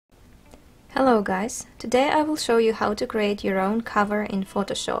Hello guys, today I will show you how to create your own cover in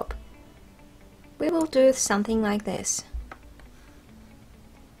Photoshop. We will do something like this.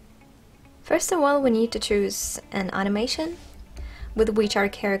 First of all, we need to choose an animation with which our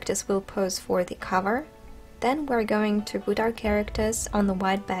characters will pose for the cover. Then we're going to put our characters on the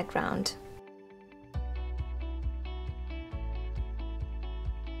white background.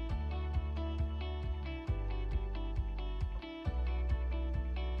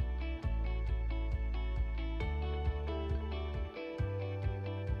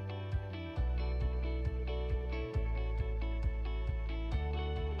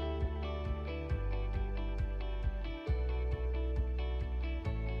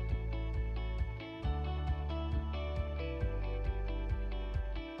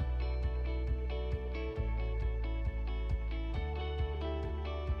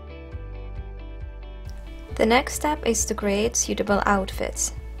 The next step is to create suitable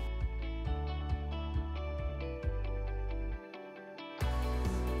outfits.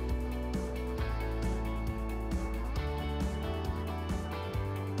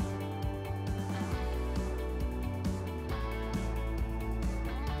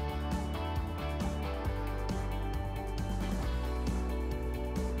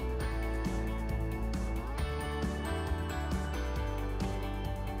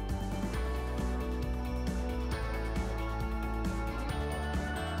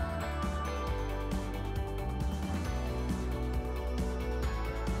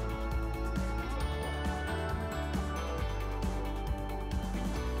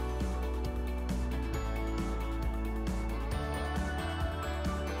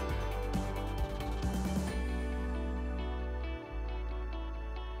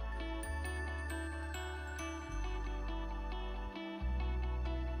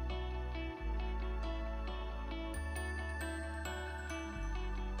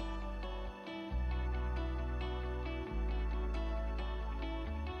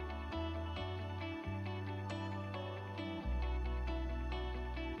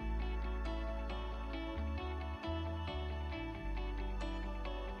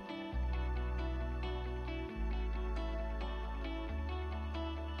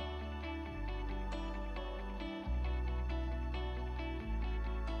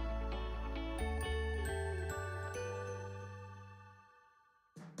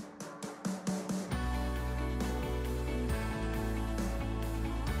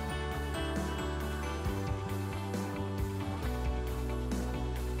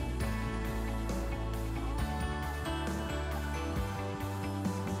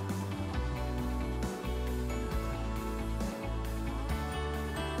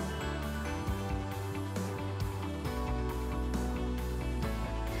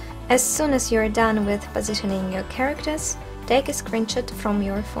 As soon as you're done with positioning your characters, take a screenshot from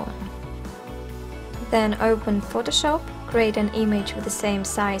your phone. Then open Photoshop, create an image with the same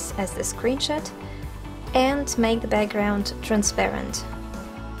size as the screenshot, and make the background transparent.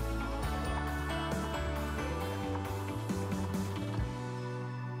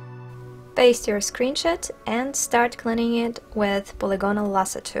 Paste your screenshot and start cleaning it with polygonal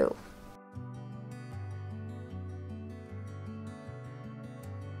lasso tool.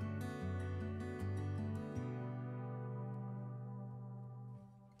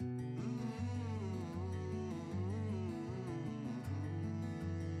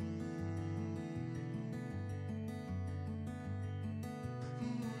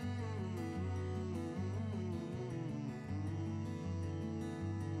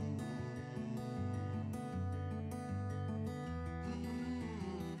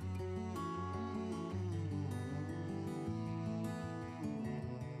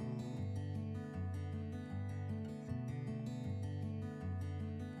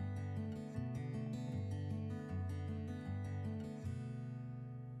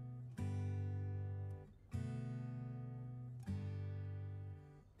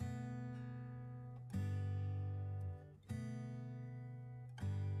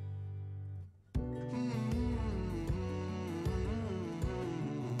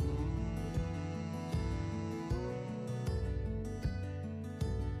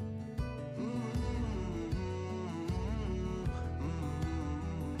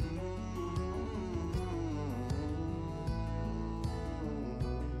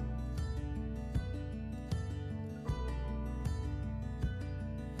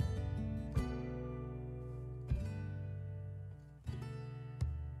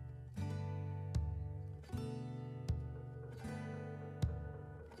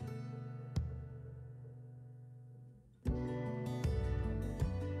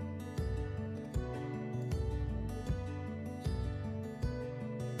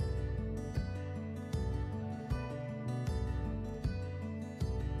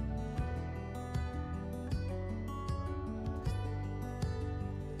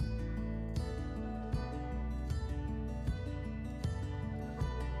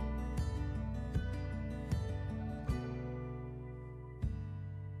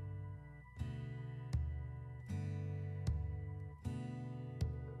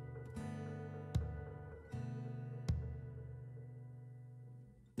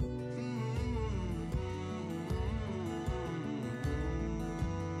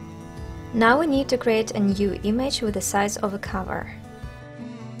 Now we need to create a new image with the size of a cover.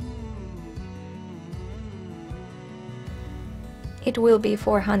 It will be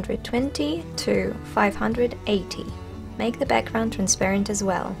 420 to 580. Make the background transparent as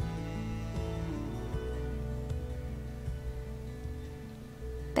well.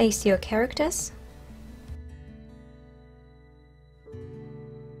 Paste your characters.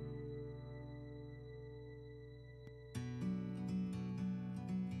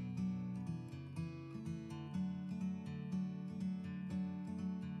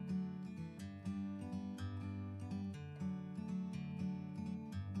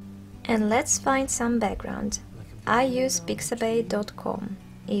 And let's find some background. I use pixabay.com.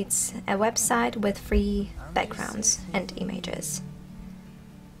 It's a website with free backgrounds and images.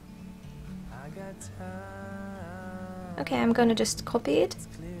 Okay, I'm gonna just copy it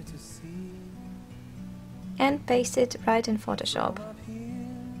and paste it right in Photoshop.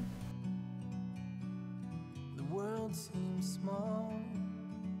 The world seems small.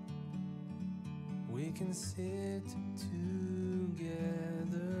 We can sit together.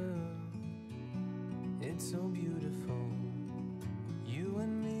 It's so beautiful, you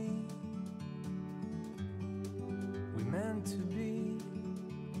and me. We meant to be.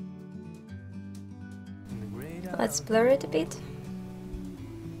 In the great Let's blur it a bit.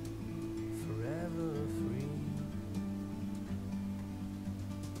 forever free.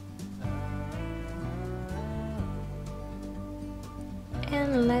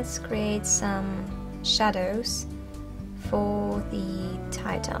 And let's create some shadows for the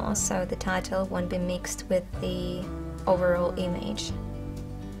title, so the title won't be mixed with the overall image.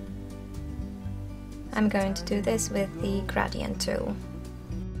 I'm going to do this with the gradient tool.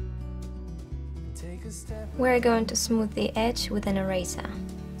 Take a step We're going to smooth the edge with an eraser.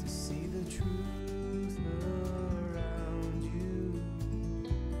 to see the truth around you.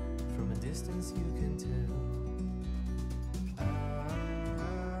 From a distance you can tell.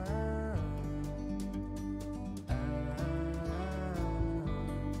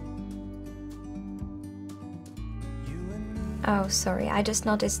 Oh, sorry, I just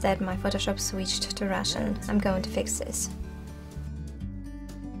noticed that my Photoshop switched to Russian. I'm going to fix this.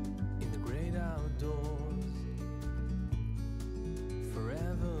 In the great outdoors,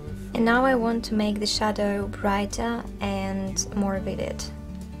 forever And now I want to make the shadow brighter and more vivid.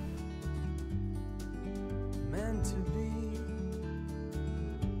 meant to be.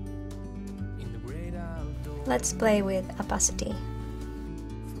 In the great outdoors, Let's play with opacity.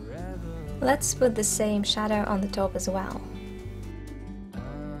 forever. Let's put the same shadow on the top as well.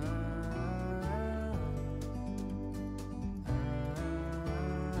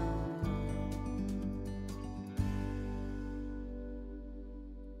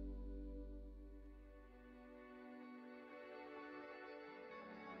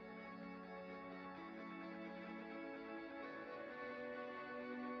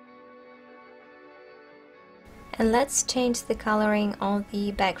 And let's change the coloring of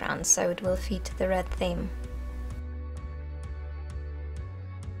the background so it will fit the red theme.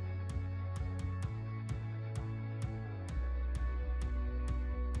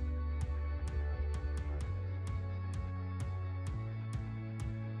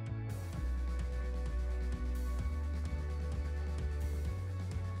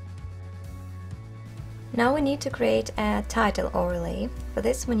 Now we need to create a title overlay. For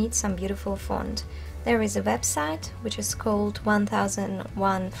this we need some beautiful font. There is a website which is called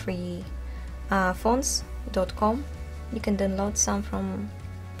 1001freefonts.com. You can download some from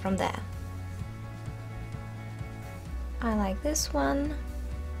there. I like this one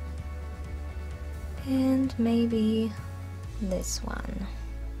and maybe this one.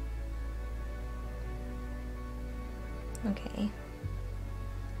 Okay.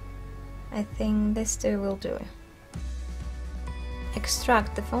 I think this two will do.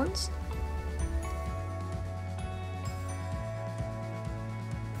 Extract the fonts.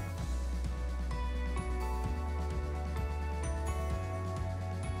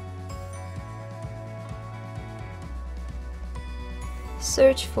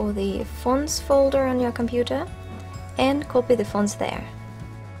 Search for the fonts folder on your computer and copy the fonts there.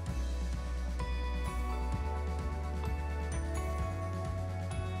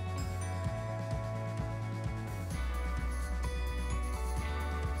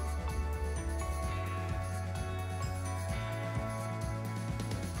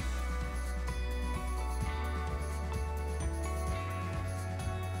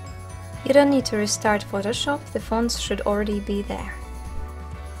 You don't need to restart Photoshop, the fonts should already be there.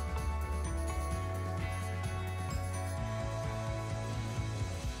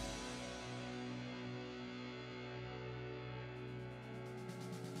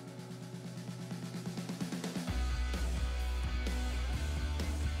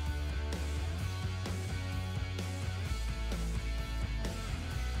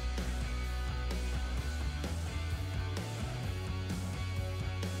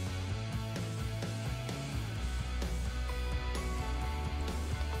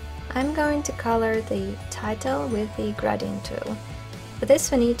 I'm going to color the title with the gradient tool. For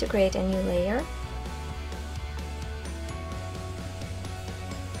this we need to create a new layer.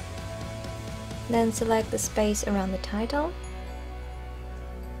 Then select the space around the title.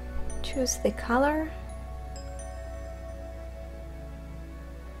 Choose the color.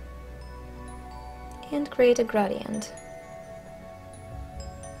 And create a gradient.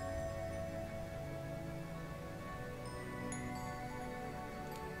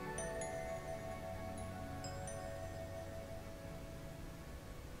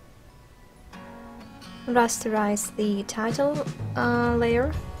 Rasterize the title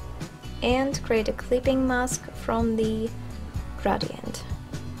layer and create a clipping mask from the gradient.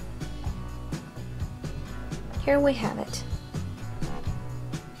 Here we have it.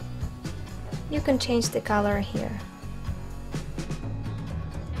 You can change the color here.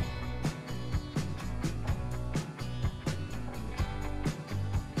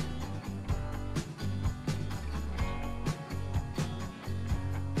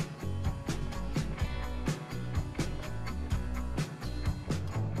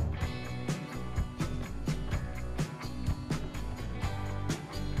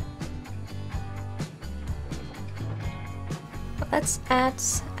 Let's add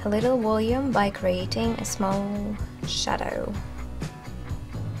a little volume by creating a small shadow.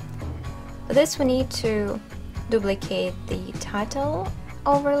 For this we need to duplicate the title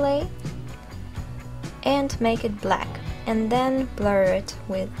overlay and make it black, and then blur it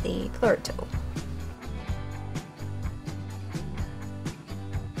with the blur tool.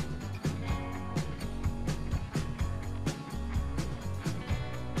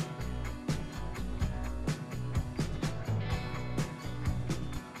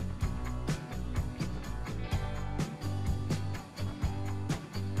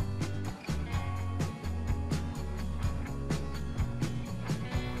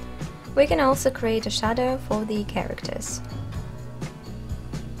 We can also create a shadow for the characters.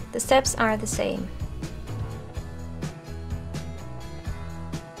 The steps are the same.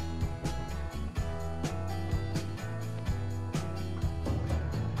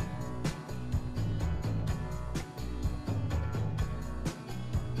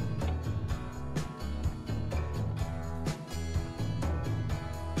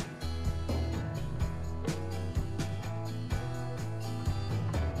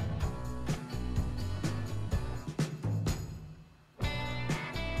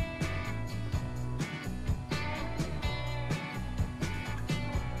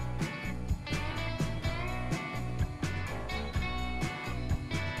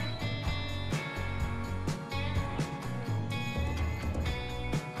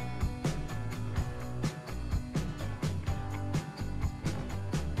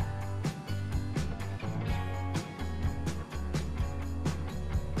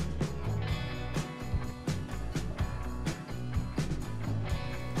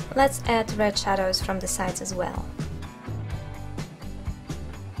 Let's add red shadows from the sides as well.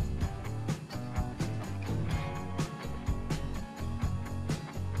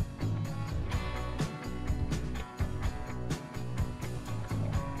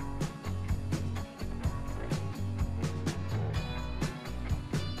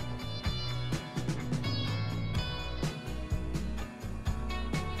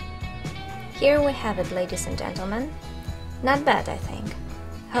 Here we have it, ladies and gentlemen. Not bad, I think.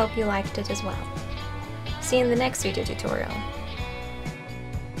 Hope you liked it as well. See you in the next video tutorial.